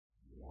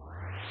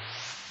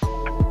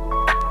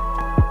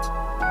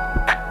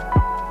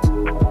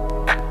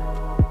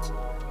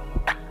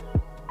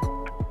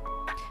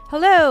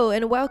Hello,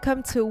 and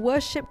welcome to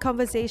Worship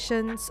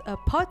Conversations, a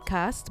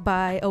podcast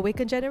by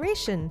Awaken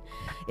Generation.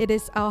 It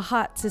is our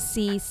heart to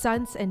see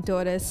sons and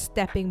daughters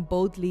stepping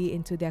boldly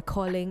into their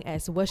calling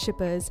as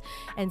worshippers.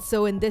 And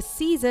so in this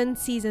season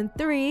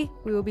 3,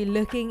 we will be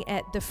looking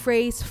at the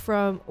phrase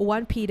from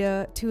 1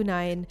 Peter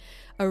 2:9,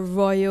 a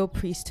royal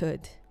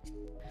priesthood.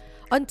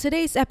 On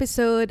today's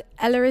episode,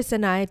 Alaris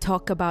and I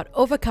talk about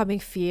overcoming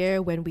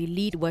fear when we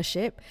lead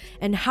worship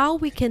and how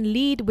we can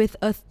lead with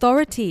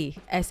authority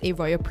as a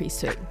royal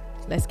priesthood.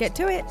 Let's get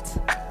to it.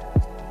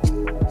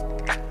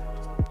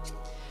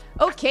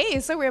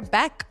 Okay, so we're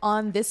back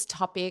on this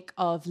topic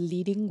of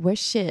leading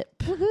worship.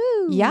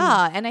 Woohoo.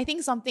 Yeah, and I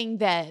think something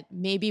that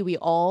maybe we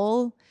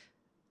all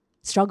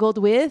struggled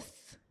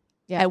with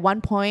at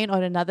one point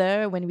or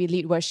another when we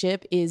lead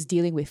worship is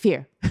dealing with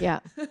fear.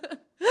 Yeah.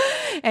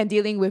 And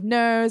dealing with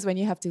nerves when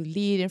you have to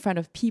lead in front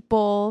of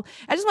people.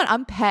 I just want to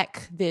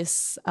unpack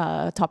this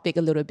topic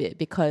a little bit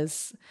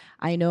because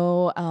I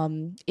know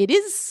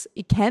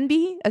it can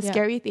be a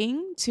scary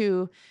thing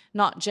to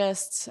not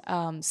just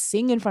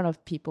sing in front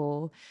of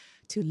people,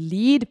 to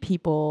lead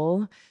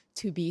people,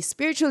 to be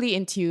spiritually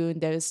in tune.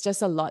 There's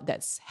just a lot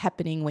that's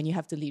happening when you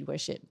have to lead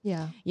worship.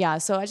 Yeah.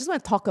 So I just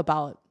want to talk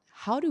about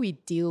how do we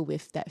deal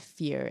with that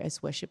fear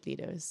as worship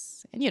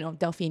leaders? And,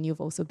 Delphine,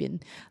 you've also been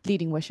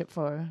leading worship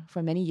for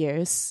many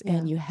years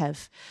and you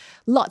have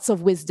lots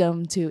of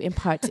wisdom to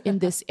impart in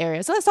this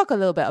area. So let's talk a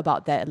little bit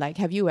about that. Like,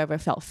 have you ever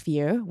felt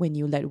fear when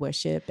you led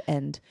worship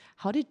and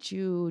how did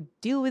you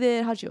deal with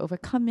it? How did you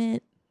overcome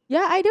it?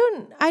 Yeah, I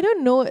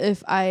don't know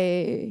if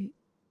I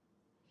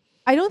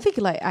don't think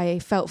like I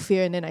felt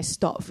fear and then I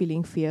stopped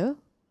feeling fear.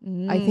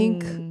 I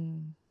think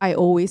I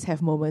always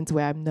have moments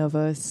where I'm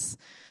nervous.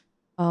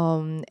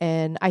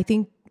 And I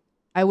think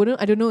I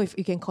don't know if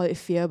you can call it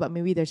fear, but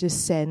maybe there's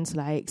just sense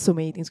like so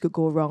many things could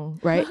go wrong,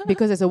 right?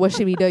 Because as a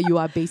worship leader, you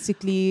are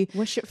basically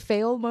worship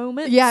fail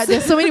moments. Yeah,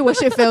 there's so many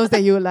worship fails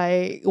that you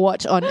like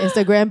watch on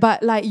Instagram,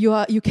 but like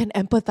you can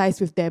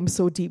empathize with them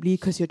so deeply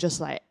because you're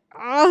just like,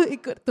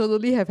 it could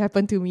totally have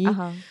happened to me.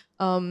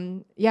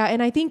 And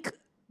I think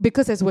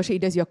because as worship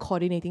leaders, you're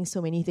coordinating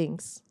so many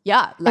things.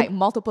 Yeah, like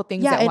multiple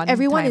things at one time. Yeah, and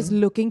everyone is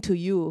looking to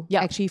you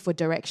actually for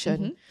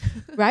direction,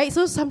 right?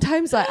 So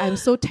sometimes like, I'm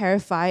so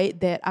terrified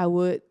that I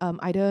would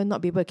either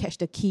not be able to catch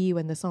the key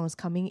when the song is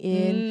coming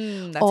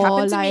in. That's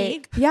happened to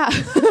me. Yeah.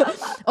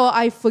 Or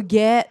I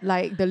forget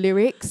like the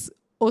lyrics.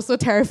 Also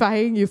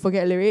terrifying, you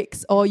forget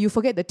lyrics. Or you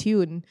forget the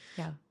tune.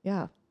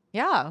 Yeah.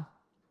 How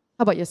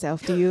about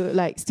yourself? Do you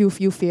like still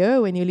feel fear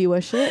when you lead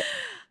worship?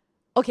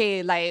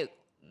 Okay, like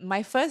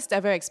my first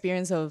ever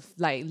experience of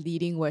like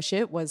leading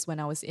worship was when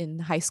I was in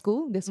high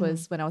school. This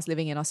was when I was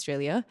living in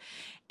Australia.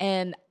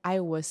 And I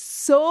was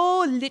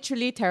so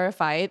literally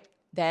terrified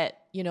that,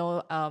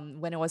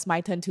 when it was my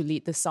turn to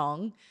lead the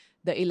song,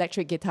 the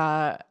electric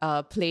guitar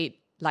played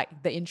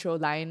like the intro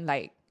line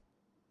like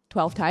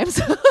 12 times.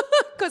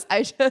 Because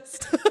I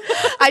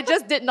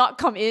just did not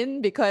come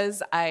in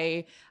because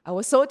I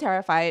was so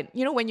terrified.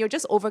 When you're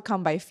just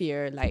overcome by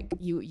fear, like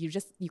you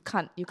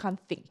can't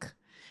think.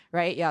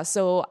 Right? Yeah.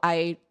 So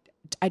I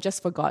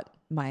just forgot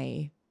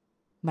my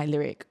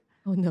lyric.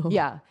 Oh no.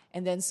 Yeah.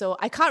 And then so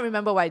I can't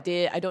remember what I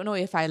did. I don't know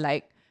if I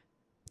like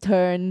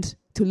turned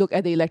to look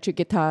at the electric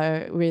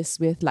guitarist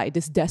with like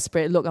this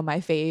desperate look on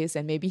my face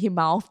and maybe he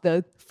mouthed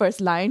the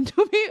first line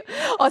to me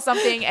or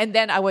something. And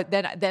then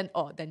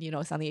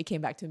suddenly it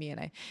came back to me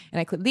and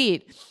I could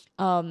lead.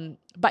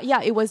 But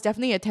yeah, it was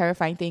definitely a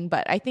terrifying thing.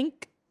 But I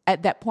think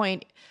at that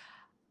point,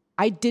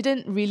 I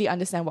didn't really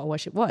understand what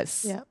worship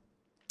was. Yeah.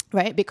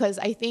 Right? Because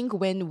I think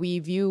when we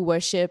view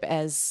worship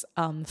as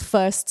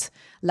first,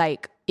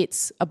 like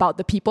it's about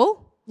the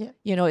people,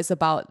 it's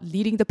about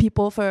leading the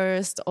people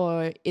first,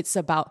 or it's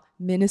about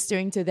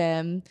ministering to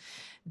them,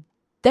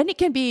 then it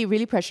can be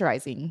really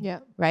pressurizing,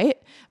 right?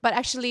 But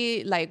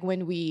actually, like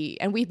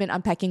we've been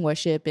unpacking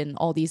worship in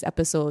all these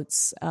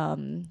episodes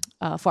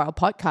for our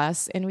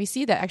podcast, and we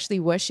see that actually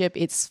worship,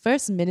 it's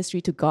first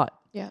ministry to God.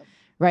 Yeah.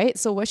 Right?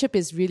 So worship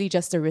is really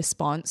just a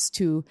response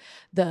to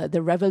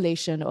the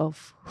revelation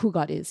of who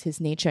God is, his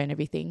nature and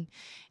everything.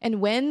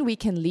 And when we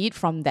can lead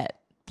from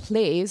that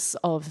place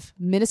of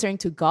ministering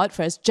to God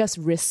first, just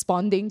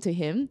responding to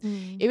him,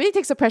 it really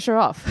takes the pressure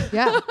off.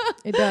 Yeah,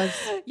 it does.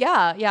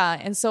 Yeah.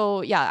 And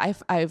so,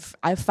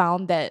 I've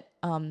found that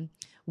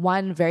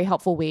one very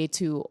helpful way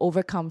to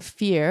overcome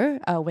fear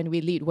when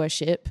we lead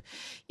worship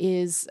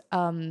is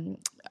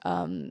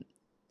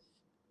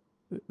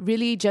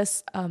really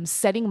just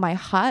setting my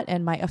heart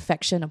and my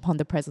affection upon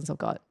the presence of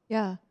God.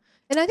 Yeah.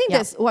 And I think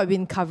that's what I've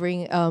been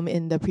covering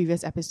in the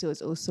previous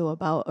episodes also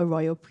about a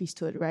royal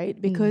priesthood, right?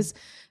 Because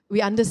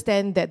we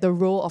understand that the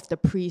role of the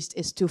priest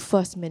is to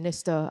first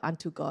minister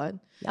unto God.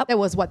 That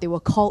was what they were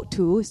called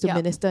to, is to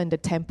minister in the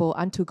temple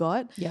unto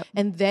God,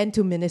 and then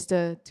to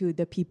minister to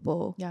the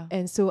people.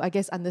 And so I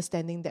guess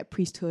understanding that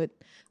priesthood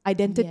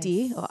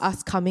identity, or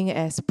us coming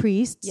as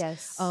priests,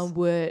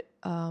 would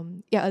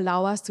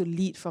allow us to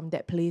lead from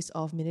that place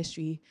of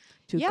ministry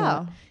to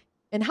God.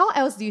 And how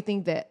else do you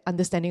think that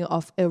understanding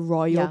of a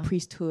royal Yeah.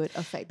 priesthood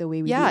affect the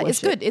way we Yeah, do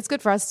it's worship? good. It's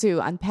good for us to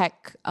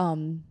unpack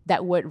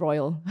that word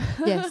royal.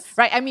 Yes.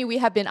 Right? I mean, we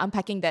have been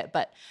unpacking that,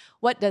 but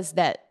what does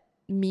that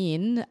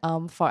mean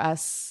for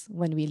us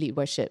when we lead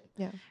worship?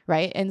 Yeah.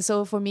 Right? And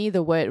so for me,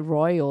 the word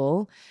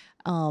royal,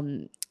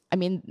 I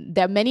mean,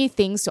 there are many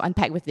things to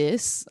unpack with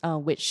this,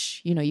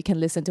 which, you can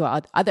listen to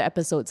our other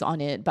episodes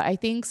on it. But I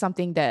think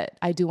something that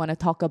I do want to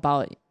talk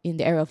about in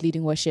the area of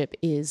leading worship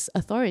is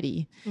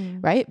authority,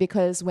 right?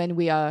 Because when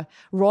we are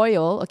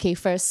royal, okay,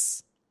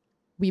 first,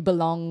 we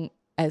belong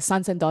as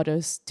sons and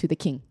daughters to the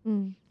king,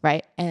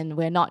 right? And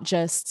we're not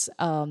just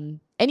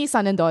any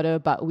son and daughter,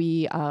 but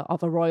we are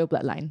of a royal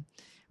bloodline,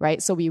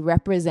 right? So we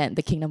represent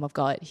the kingdom of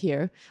God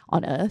here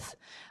on earth.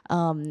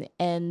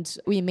 And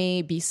we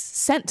may be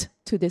sent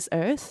to this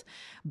earth,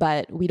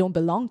 but we don't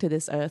belong to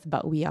this earth,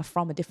 but we are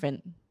from a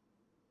different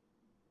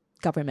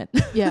government.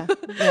 Yeah.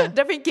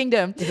 Different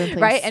kingdom, Different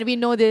place. right? And we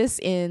know this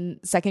in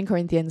 2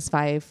 Corinthians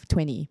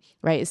 5:20,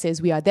 right? It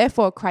says, we are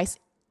therefore Christ's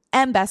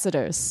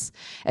ambassadors,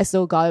 as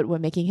though God were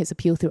making his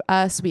appeal through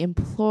us. We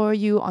implore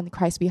you on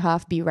Christ's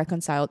behalf, be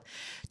reconciled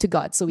to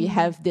God. So we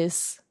have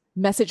this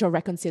message of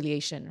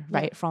reconciliation,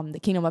 right, from the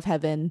kingdom of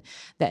heaven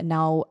that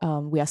now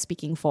we are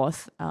speaking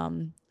forth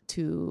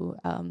to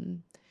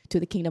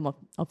the kingdom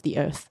of the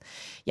earth.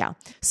 Yeah.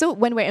 So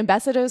when we're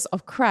ambassadors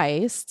of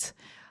Christ,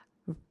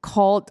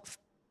 called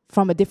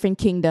from a different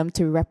kingdom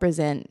to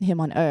represent him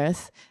on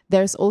earth,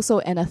 there's also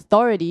an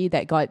authority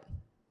that God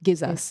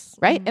gives us,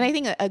 right? And I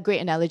think a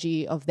great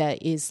analogy of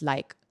that is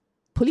like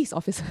police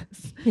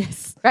officers.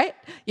 Yes. Right?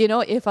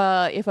 If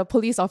a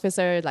police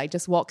officer like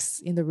just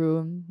walks in the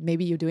room,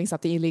 maybe you're doing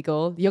something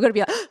illegal, you're gonna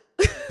be like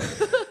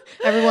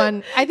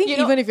Everyone, I think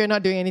even if you're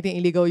not doing anything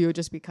illegal, you'll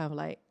just be kind of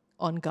like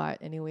on guard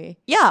anyway.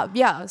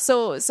 yeah.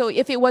 So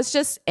if it was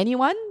just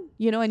anyone,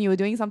 and you were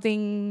doing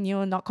something,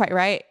 not quite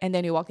right, and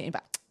then you walk in,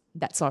 but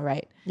that's all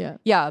right. Yeah.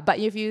 Yeah. But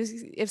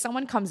if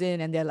someone comes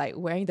in and they're like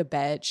wearing the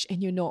badge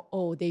and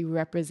they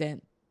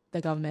represent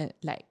the government,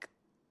 like,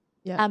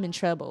 I'm in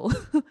trouble.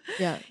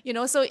 Yeah.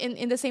 So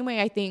in the same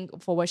way, I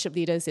think for worship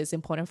leaders, it's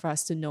important for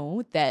us to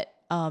know that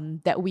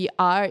that we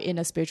are in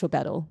a spiritual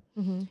battle,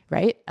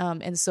 right?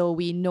 And so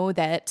we know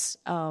that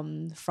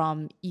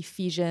from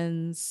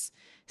Ephesians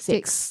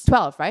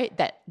 6:12, right?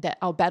 That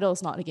our battle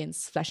is not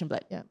against flesh and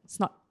blood. Yeah. It's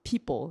not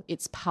people,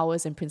 it's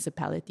powers and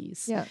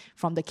principalities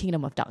from the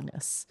kingdom of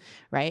darkness,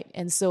 right?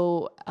 And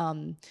so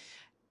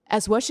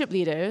as worship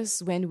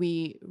leaders, when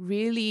we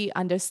really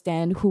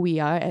understand who we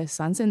are as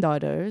sons and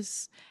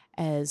daughters,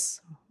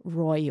 as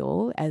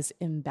royal, as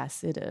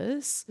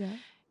ambassadors,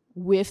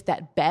 with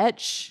that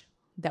badge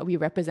that we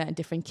represent a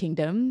different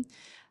kingdom,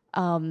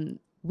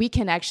 we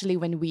can actually,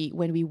 when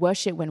we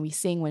worship, when we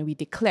sing, when we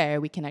declare,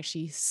 we can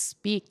actually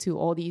speak to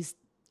all these,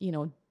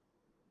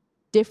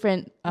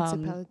 different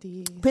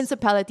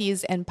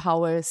principalities and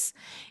powers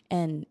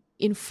and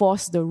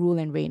enforce the rule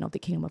and reign of the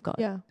kingdom of God.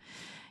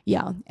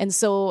 Yeah. And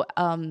so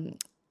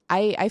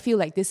I feel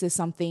like this is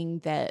something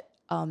that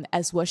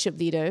as worship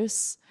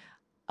leaders,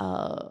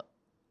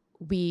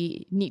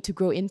 we need to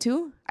grow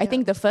into. I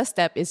think the first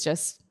step is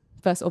just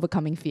first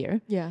overcoming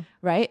fear. Yeah.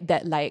 Right?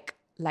 That like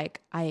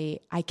I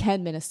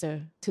can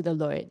minister to the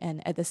Lord,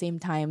 and at the same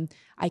time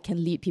I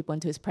can lead people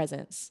into his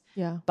presence.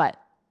 Yeah. But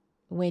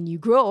when you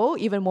grow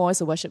even more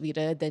as a worship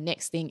leader, the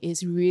next thing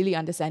is really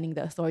understanding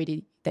the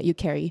authority that you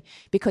carry,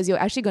 because you're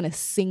actually going to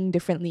sing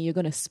differently, you're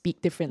going to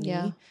speak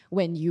differently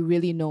when you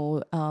really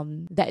know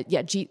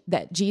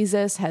that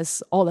Jesus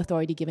has all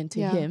authority given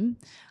to him.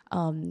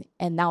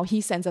 And now he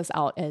sends us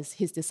out as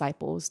his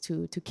disciples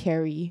to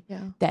carry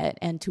that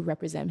and to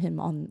represent him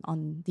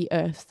on the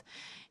earth.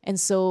 And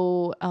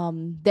so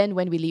then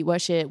when we lead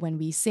worship, when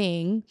we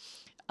sing,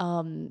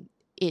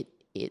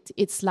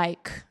 it's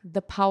like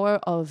the power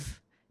of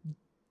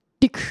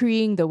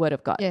decreeing the word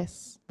of God.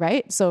 Yes.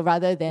 Right? So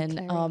rather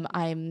than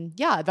I'm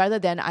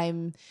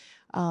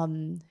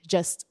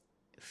just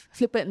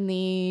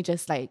flippantly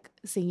just like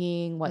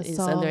singing what is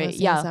a lyric.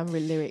 Some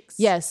lyrics.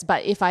 Yes,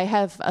 but if I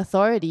have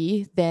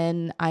authority,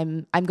 then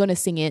I'm gonna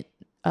sing it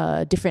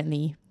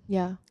differently.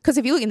 Yeah. Because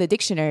if you look in the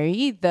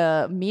dictionary,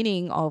 the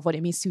meaning of what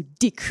it means to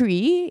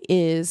decree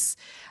is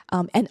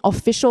an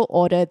official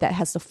order that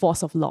has the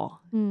force of law.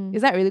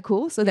 Is that really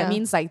cool? So that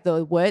means like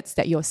the words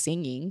that you're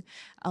singing,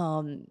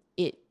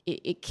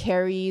 it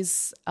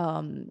carries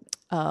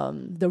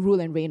the rule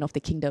and reign of the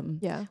kingdom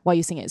while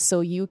you sing it.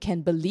 So you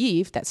can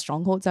believe that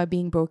strongholds are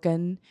being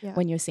broken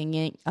when you're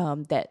singing,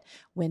 that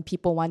when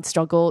people once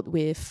struggled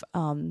with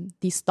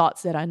these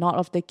thoughts that are not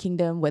of the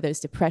kingdom, whether it's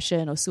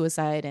depression or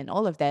suicide and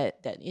all of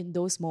that, that in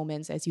those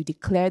moments, as you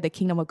declare the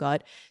kingdom of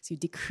God, as you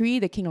decree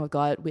the kingdom of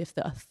God with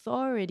the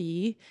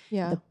authority,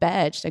 the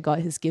badge that God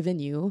has given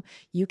you,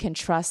 you can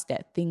trust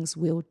that things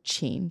will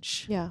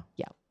change.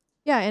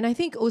 Yeah, and I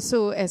think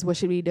also as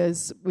worship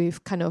leaders,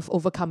 with kind of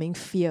overcoming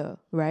fear,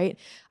 right?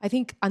 I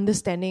think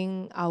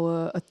understanding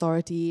our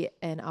authority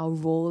and our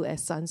role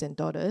as sons and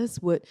daughters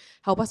would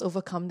help us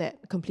overcome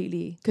that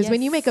completely. Because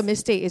when you make a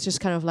mistake, it's just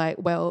kind of like,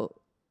 well,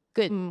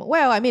 Good.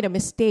 Well, I made a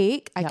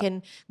mistake. I Yep.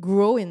 can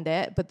grow in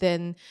that, but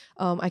then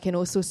I can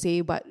also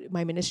say, but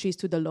my ministry is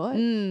to the Lord,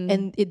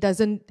 and it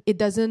doesn't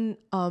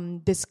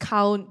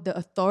discount the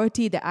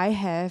authority that I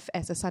have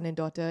as a son and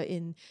daughter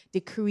in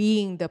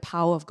decreeing the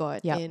power of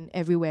God Yep. in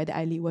everywhere that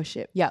I lead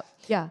worship. Yeah.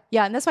 Yeah,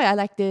 Yeah, and that's why I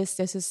like this.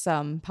 This is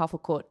powerful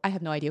quote. I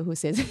have no idea who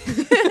says it.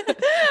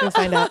 we'll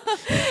find out.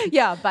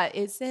 Yeah, but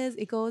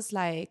it goes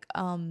like,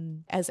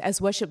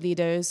 as worship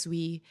leaders,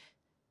 we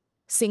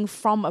sing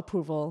from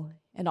approval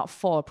and not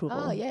for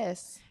approval. Oh,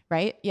 yes.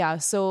 Right? Yeah.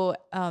 So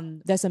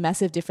there's a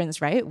massive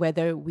difference, right?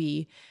 Whether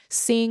we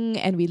sing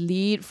and we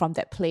lead from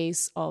that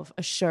place of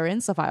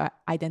assurance of our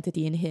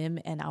identity in Him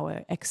and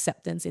our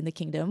acceptance in the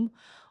kingdom,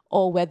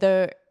 or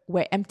whether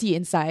we're empty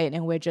inside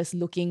and we're just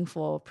looking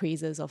for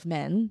praises of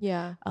men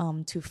Yeah.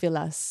 to fill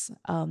us.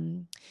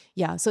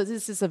 Yeah. So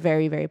this is a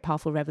very, very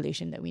powerful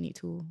revelation that we need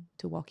to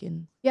walk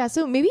in. Yeah,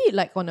 so maybe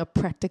like on a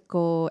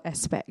practical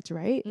aspect,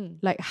 right?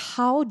 Like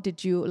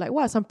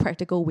what are some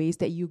practical ways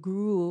that you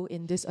grew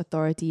in this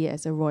authority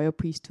as a royal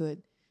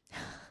priesthood?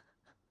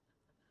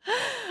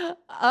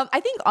 I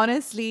think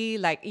honestly,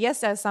 like,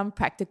 yes, there's some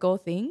practical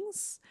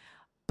things,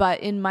 but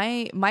in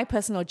my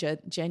personal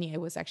journey,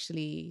 it was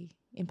actually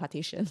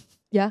impartation.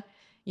 Yeah.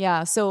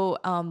 Yeah. So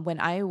when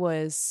I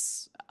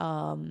was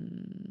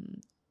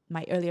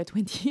my earlier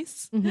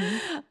 20s,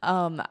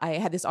 I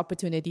had this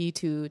opportunity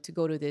to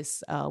go to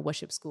this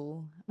worship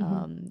school,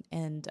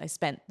 and I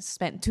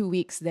spent 2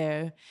 weeks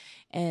there,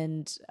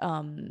 and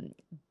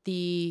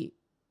the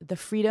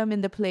freedom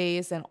in the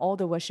place and all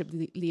the worship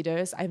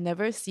leaders. I've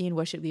never seen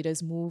worship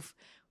leaders move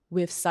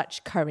with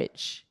such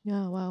courage.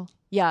 Yeah, wow.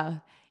 Yeah.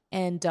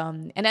 And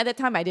at that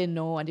time I didn't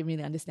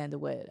really understand the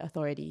word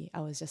authority.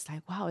 I was just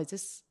like, wow, it's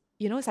just,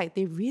 it's like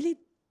they really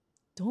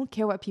don't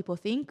care what people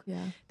think.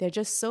 Yeah. They're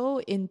just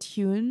so in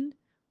tune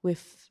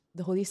with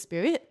the Holy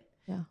Spirit.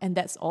 Yeah. And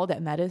that's all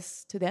that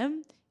matters to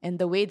them. And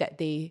the way that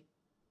they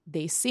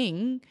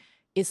sing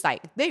is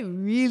like they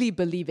really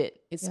believe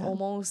it. It's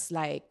almost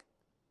like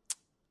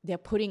they're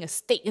putting a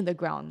stake in the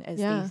ground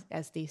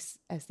as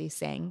they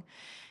sang.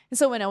 And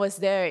so when I was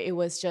there, it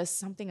was just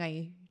something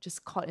I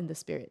just caught in the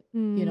spirit. I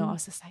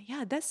was just like,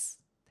 yeah, that's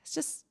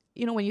just,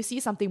 when you see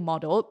something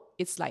modeled,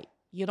 it's like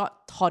you're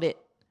not taught it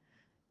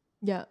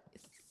Yeah.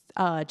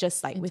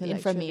 just like with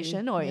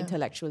information or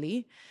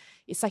intellectually.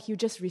 It's like you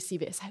just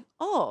receive it. It's like,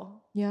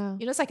 oh, Yeah.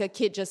 it's like a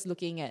kid just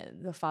looking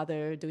at the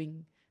father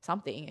doing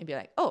something and be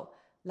like, oh,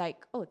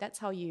 that's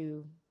how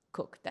you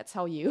cook. That's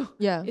how you.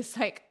 Yeah. It's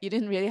like you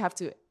didn't really have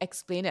to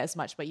explain it as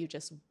much, but you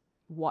just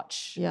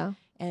watch. Yeah.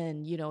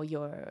 And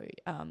your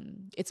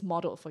it's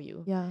modeled for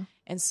you. Yeah.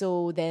 And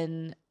so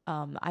then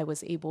I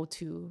was able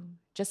to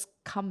just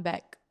come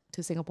back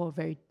to Singapore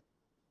very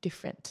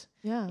different.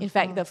 Yeah. In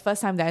fact, the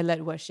first time that I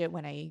led worship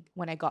when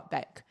I got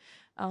back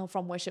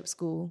from worship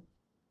school,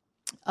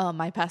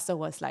 my pastor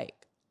was like,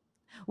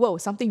 whoa,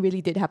 something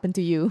really did happen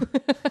to you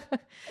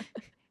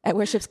at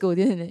worship school,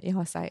 didn't it? And I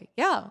was like,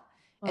 yeah.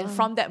 And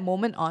from that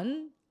moment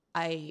on,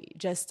 I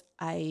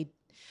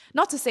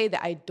not to say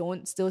that I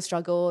don't still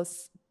struggle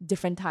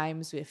different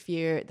times with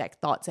fear, like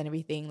thoughts and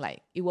everything,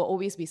 like it will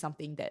always be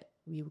something that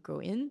we will grow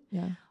in.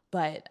 Yeah.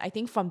 But I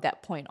think from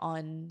that point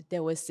on,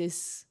 there was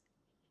this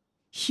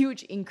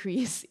huge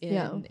increase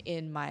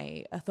in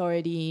my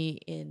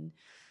authority, in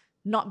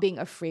not being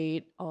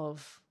afraid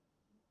of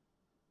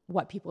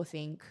what people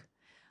think,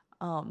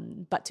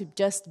 but to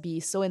just be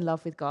so in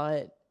love with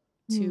God,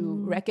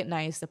 to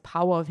recognize the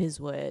power of His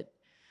word,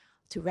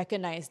 to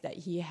recognize that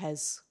He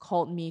has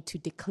called me to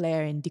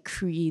declare and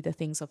decree the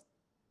things of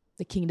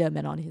the kingdom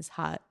and on His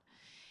heart.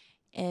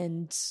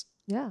 And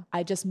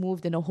I just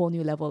moved in a whole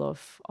new level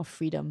of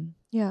freedom.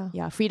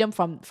 Yeah, freedom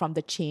from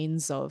the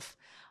chains of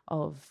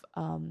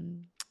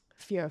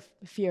fear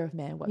of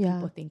man, what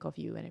people think of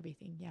you and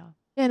everything. Yeah.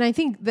 And I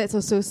think that's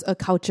also a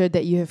culture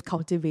that you have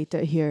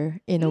cultivated here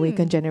in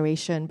Awaken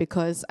Generation,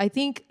 because I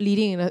think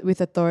leading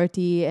with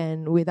authority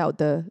and without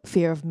the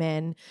fear of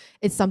man,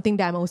 it's something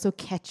that I'm also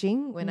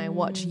catching when I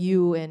watch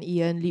you and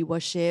Ian lead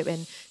worship,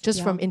 and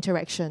just from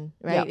interaction,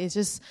 right? It's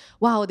just,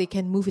 wow, they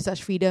can move with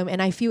such freedom. And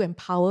I feel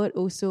empowered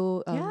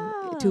also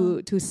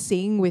to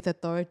sing with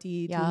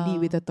authority, to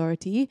lead with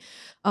authority.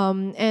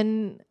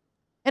 And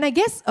I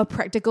guess a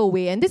practical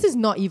way, and this is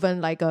not even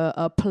like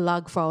a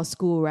plug for our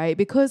school, right?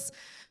 Because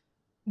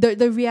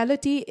the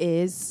reality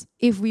is,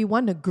 if we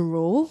want to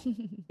grow,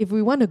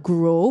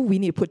 we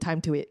need to put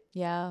time to it.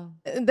 Yeah.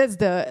 And that's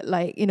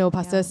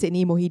Pastor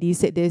Sidney Mohidi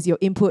said this, your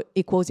input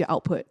equals your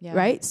output,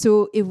 right?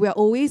 So if we're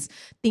always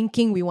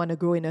thinking we want to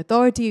grow in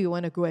authority, we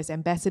want to grow as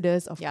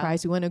ambassadors of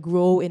Christ, we want to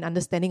grow in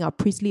understanding our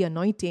priestly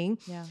anointing,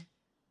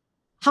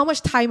 how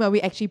much time are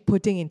we actually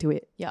putting into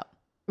it? Yeah.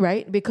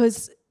 Right?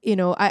 Because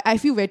I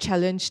feel very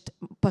challenged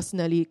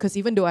personally, because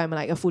even though I'm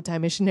like a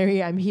full-time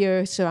missionary, I'm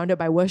here surrounded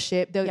by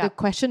worship. The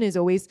question is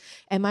always,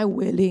 am I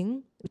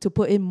willing to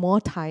put in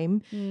more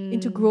time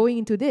into growing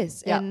into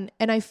this? And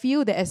I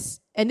feel that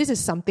and this is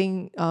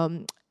something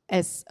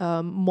as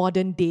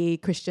modern day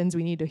Christians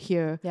we need to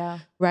hear,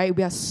 right?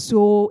 We are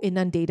so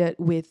inundated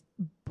with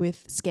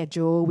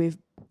schedule, with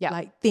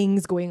like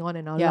things going on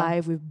in our Yeah.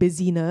 life with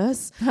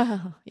busyness.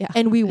 Yeah.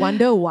 And we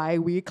wonder why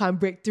we can't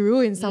break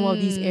through in some of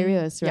these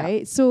areas, Yeah.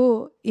 right?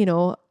 So,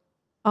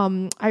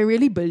 I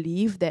really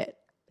believe that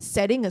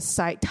setting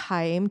aside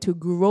time to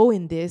grow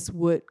in this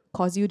would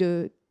cause you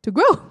to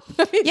grow.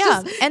 It's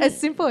Yeah, just and as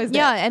simple as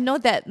Yeah, that. and know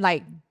that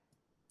like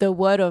the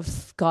word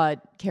of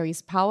God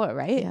carries power,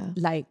 right? Yeah.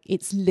 Like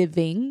it's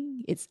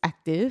living, it's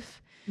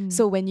active.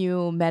 So when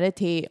you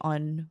meditate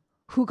on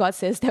who God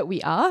says that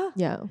we are,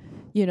 Yeah.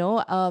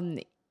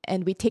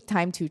 And we take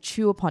time to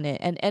chew upon it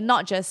and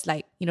not just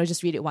like,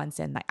 just read it once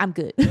and like, I'm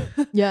good.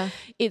 Yeah.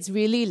 It's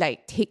really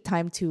like take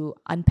time to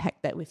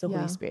unpack that with the Yeah.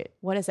 Holy Spirit.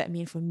 What does that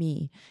mean for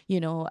me?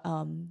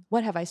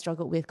 What have I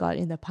struggled with, God,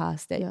 in the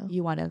past that Yeah.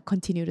 you want to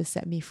continue to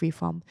set me free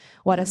from?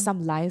 What are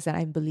some lies that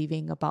I'm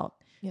believing about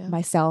Yeah.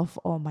 myself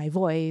or my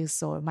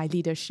voice or my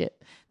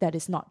leadership that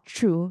is not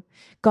true?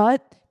 God,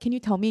 can you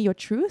tell me your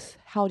truth?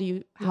 How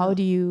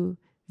do you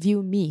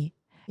view me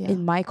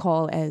in my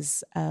call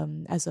as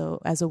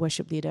a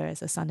worship leader,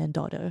 as a son and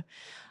daughter?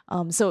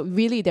 So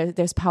really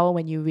there's power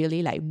when you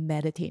really like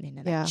meditate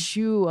and like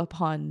chew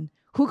upon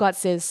who God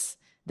says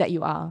that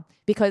you are.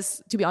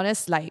 Because to be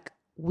honest, like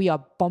we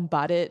are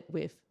bombarded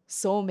with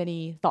so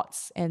many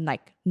thoughts and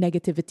like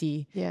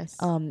negativity. Yes.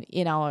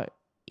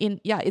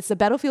 It's a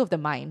battlefield of the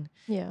mind.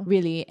 Yeah.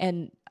 Really.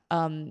 And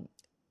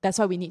that's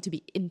why we need to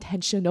be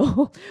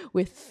intentional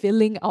with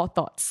filling our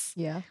thoughts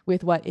Yeah.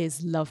 with what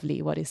is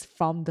lovely, what is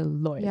from the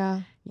Lord.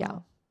 Yeah. Yeah.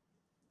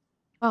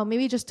 Well,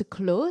 maybe just to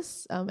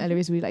close,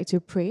 Eloise, we'd like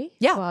to pray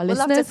Yeah, for our we'd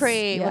love listeners. to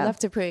pray. Yeah. We'd love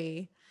to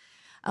pray.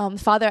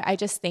 Father, I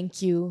just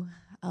thank you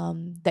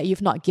that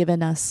you've not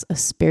given us a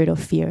spirit of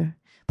fear,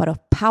 but of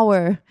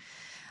power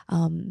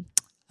and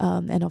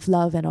of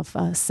love and of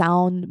a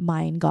sound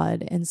mind,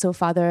 God. And so,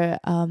 Father,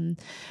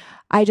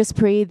 I just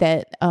pray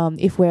that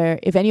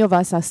if any of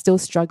us are still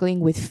struggling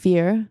with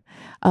fear,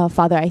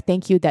 Father, I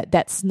thank you that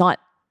that's not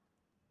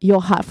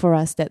your heart for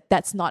us,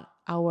 that's not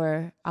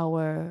our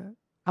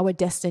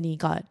destiny,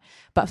 God.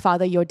 But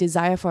Father, your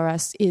desire for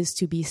us is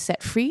to be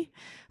set free.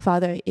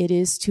 Father, it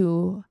is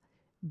to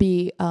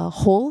be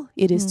whole.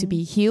 It is to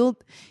be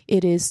healed.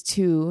 It is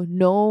to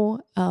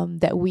know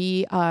that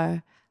we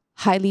are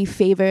highly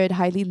favored,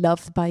 highly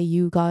loved by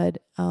you, God,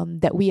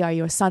 that we are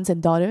your sons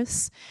and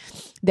daughters,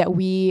 that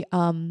we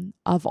are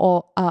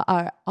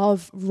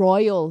of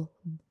royal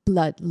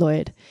blood,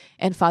 Lord.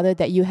 And Father,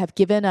 that you have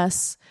given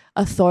us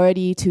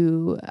authority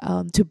to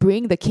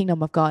bring the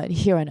kingdom of God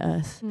here on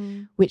earth,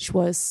 which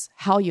was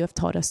how you have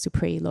taught us to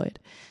pray, Lord.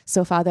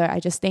 So Father, I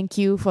just thank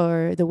you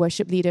for the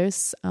worship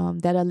leaders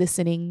that are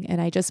listening,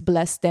 and I just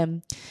bless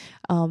them,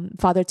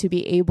 Father, to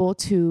be able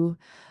to,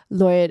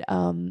 Lord,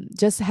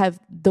 just have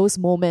those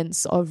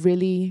moments of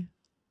really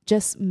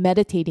just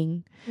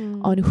meditating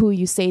on who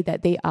you say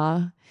that they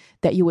are,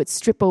 that you would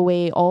strip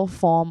away all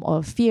form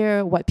of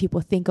fear, what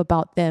people think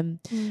about them,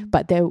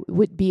 but there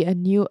would be a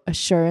new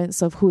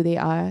assurance of who they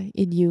are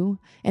in you,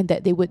 and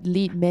that they would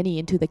lead many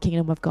into the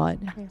kingdom of God.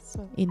 Yes,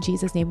 Lord. In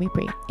Jesus' name we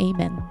pray.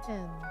 Amen.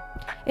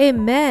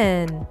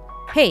 Amen.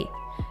 Hey,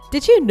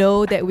 did you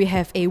know that we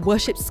have a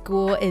worship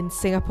school in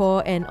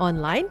Singapore and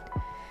online?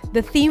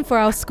 The theme for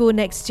our school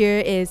next year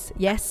is,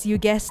 yes, you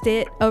guessed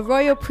it, a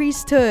royal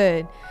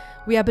priesthood.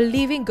 We are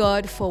believing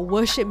God for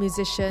worship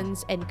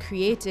musicians and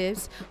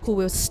creatives who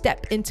will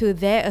step into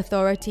their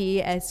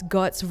authority as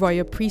God's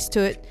royal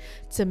priesthood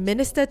to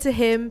minister to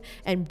Him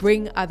and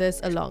bring others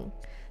along.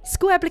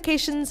 School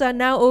applications are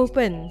now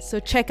open,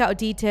 so check out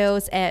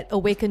details at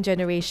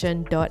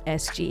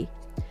awakengeneration.sg.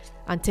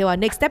 Until our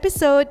next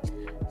episode,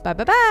 bye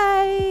bye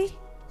bye!